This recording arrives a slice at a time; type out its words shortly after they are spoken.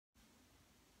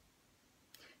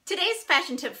Today's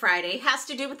Fashion Tip Friday has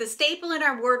to do with the staple in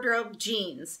our wardrobe,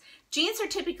 jeans. Jeans are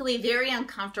typically very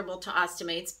uncomfortable to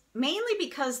ostomates, mainly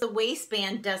because the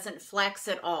waistband doesn't flex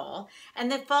at all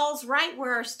and that falls right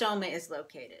where our stoma is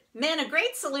located. Men, a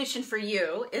great solution for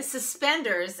you is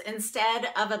suspenders instead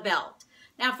of a belt.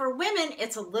 Now for women,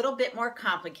 it's a little bit more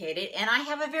complicated, and I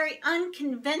have a very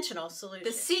unconventional solution.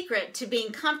 The secret to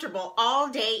being comfortable all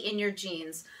day in your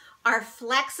jeans are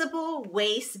flexible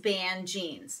waistband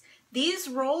jeans. These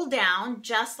roll down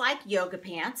just like yoga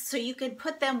pants, so you can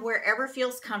put them wherever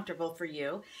feels comfortable for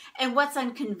you. And what's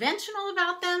unconventional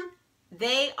about them?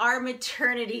 They are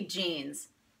maternity jeans.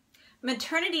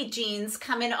 Maternity jeans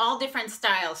come in all different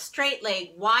styles: straight leg,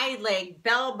 wide leg,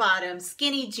 bell bottom,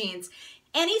 skinny jeans,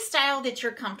 any style that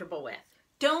you're comfortable with.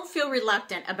 Don't feel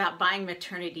reluctant about buying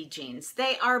maternity jeans.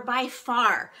 They are by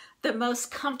far the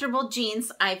most comfortable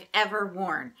jeans I've ever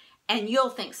worn, and you'll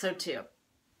think so too.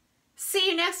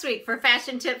 See you next week for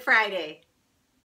Fashion Tip Friday.